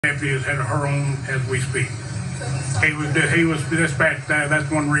Deputy is at her own as we speak. He was dispatched.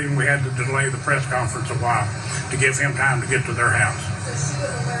 That's one reason we had to delay the press conference a while, to give him time to get to their house. So she was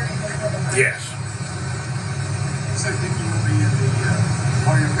aware of the Yes. So Vicki will be in the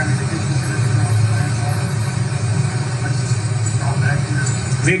Mario County Detention Center.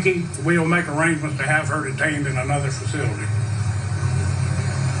 Vicki, we'll make arrangements to have her detained in another facility.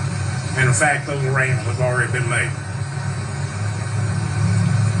 And in fact, those arrangements have already been made.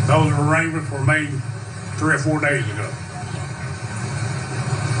 Those arrangements were made 3 or 4 days ago.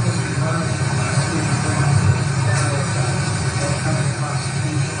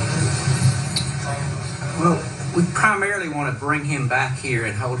 Well, we primarily want to bring him back here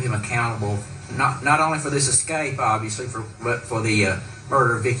and hold him accountable, not only for this escape, obviously, but for the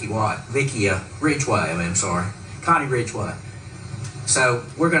murder of Connie Ridgway. So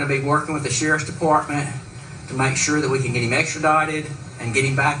we're going to be working with the Sheriff's Department to make sure that we can get him extradited and get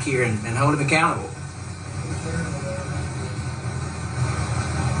him back here and hold him accountable.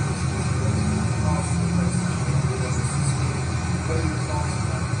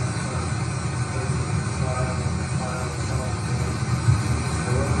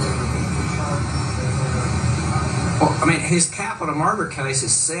 Well, I mean, his capital murder case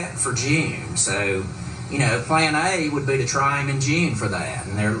is set for June, so, you know, plan A would be to try him in June for that,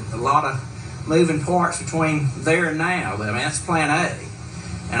 and there are a lot of moving parts between there and now, but I mean, that's plan A.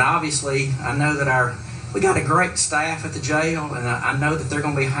 And obviously, I know that we got a great staff at the jail, and I know that they're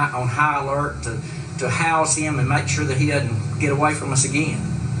going to be on high alert to house him and make sure that he doesn't get away from us again.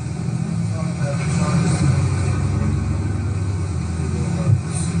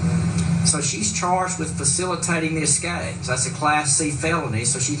 So she's charged with facilitating the escape. So that's a Class C felony,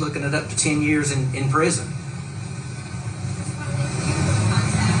 so she's looking at up to 10 years in prison.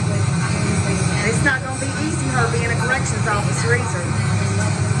 And it's not going to be easy, her being a corrections officer either.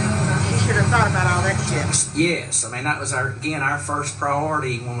 Should have thought about all that shit. Yes, I mean, that was our first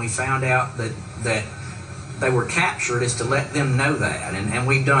priority when we found out that they were captured, is to let them know that, and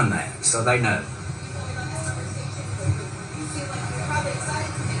we've done that, so they know.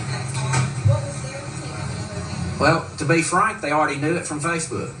 Well, to be frank, they already knew it from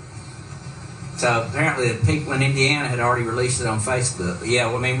Facebook. So apparently the people in Indiana had already released it on Facebook. But yeah,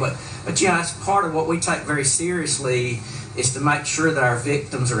 I mean, but yeah, that's part of what we take very seriously, is to make sure that our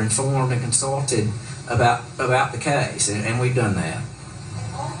victims are informed and consulted about the case, and we've done that.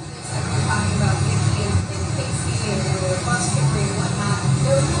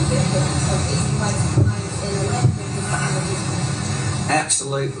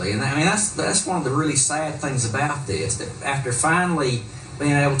 Absolutely, and I mean that's one of the really sad things about this, that after finally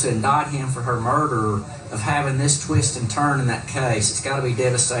being able to indict him for her murder, of having this twist and turn in that case, it's got to be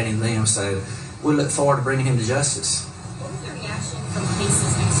devastating to them. So we look forward to bringing him to justice. What was the reaction from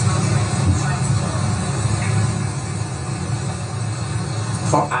cases next month?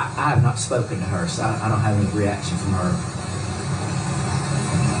 I have not spoken to her, so I don't have any reaction from her.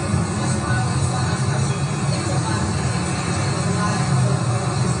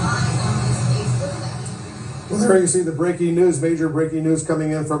 Well, there you see the breaking news, major breaking news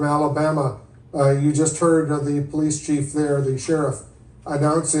coming in from Alabama. You just heard the police chief there, the sheriff,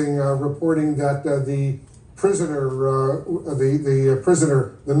 announcing, reporting that the prisoner,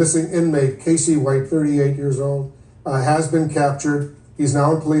 the missing inmate, Casey White, 38 years old, has been captured. He's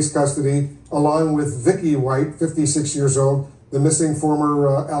now in police custody, along with Vicki White, 56 years old, the missing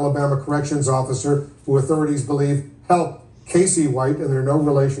former Alabama corrections officer, who authorities believe helped Casey White, and they're no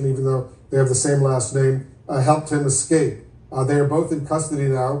relation, even though they have the same last name, helped him escape. They are both in custody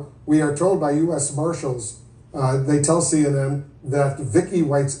now. We are told by U.S. Marshals, they tell CNN that Vicki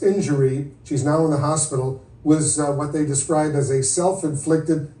White's injury, she's now in the hospital, was what they described as a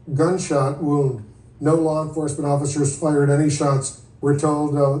self-inflicted gunshot wound. No law enforcement officers fired any shots, we're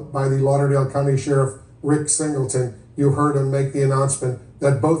told by the Lauderdale County Sheriff, Rick Singleton. You heard him make the announcement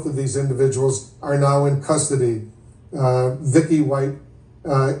that both of these individuals are now in custody. Vicki White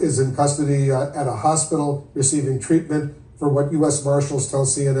is in custody at a hospital receiving treatment for what U.S. Marshals tell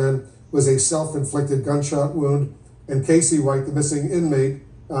CNN was a self-inflicted gunshot wound. And Casey White, the missing inmate,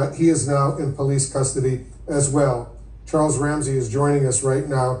 he is now in police custody as well. Charles Ramsey is joining us right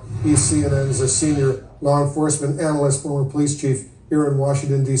now. He's CNN's a senior law enforcement analyst, former police chief here in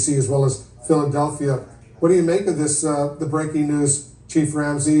Washington, D.C., as well as Philadelphia. What do you make of this, the breaking news, Chief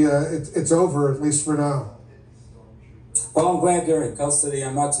Ramsey? It's over, at least for now. Well, I'm glad they're in custody.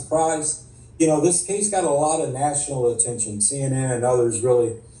 I'm not surprised. You know, this case got a lot of national attention. CNN and others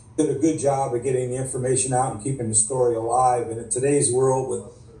really did a good job of getting the information out and keeping the story alive. And in today's world, with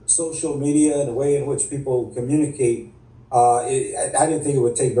social media and the way in which people communicate, I didn't think it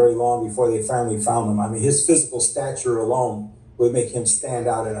would take very long before they finally found him. I mean, his physical stature alone would make him stand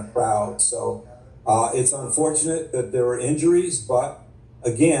out in a crowd. So it's unfortunate that there were injuries, but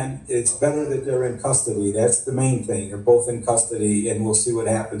again, it's better that they're in custody. That's the main thing. They're both in custody, and we'll see what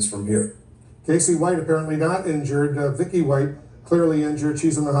happens from here. Casey White apparently not injured. Vicky White clearly injured.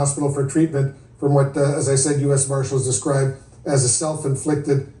 She's in the hospital for treatment from what, as I said, U.S. Marshals described as a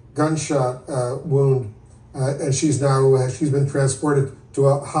self-inflicted gunshot wound. And she's been transported to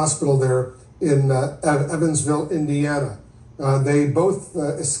a hospital there in Evansville, Indiana. They both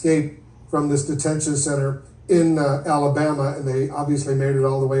escaped from this detention center in Alabama, and they obviously made it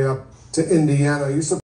all the way up to Indiana.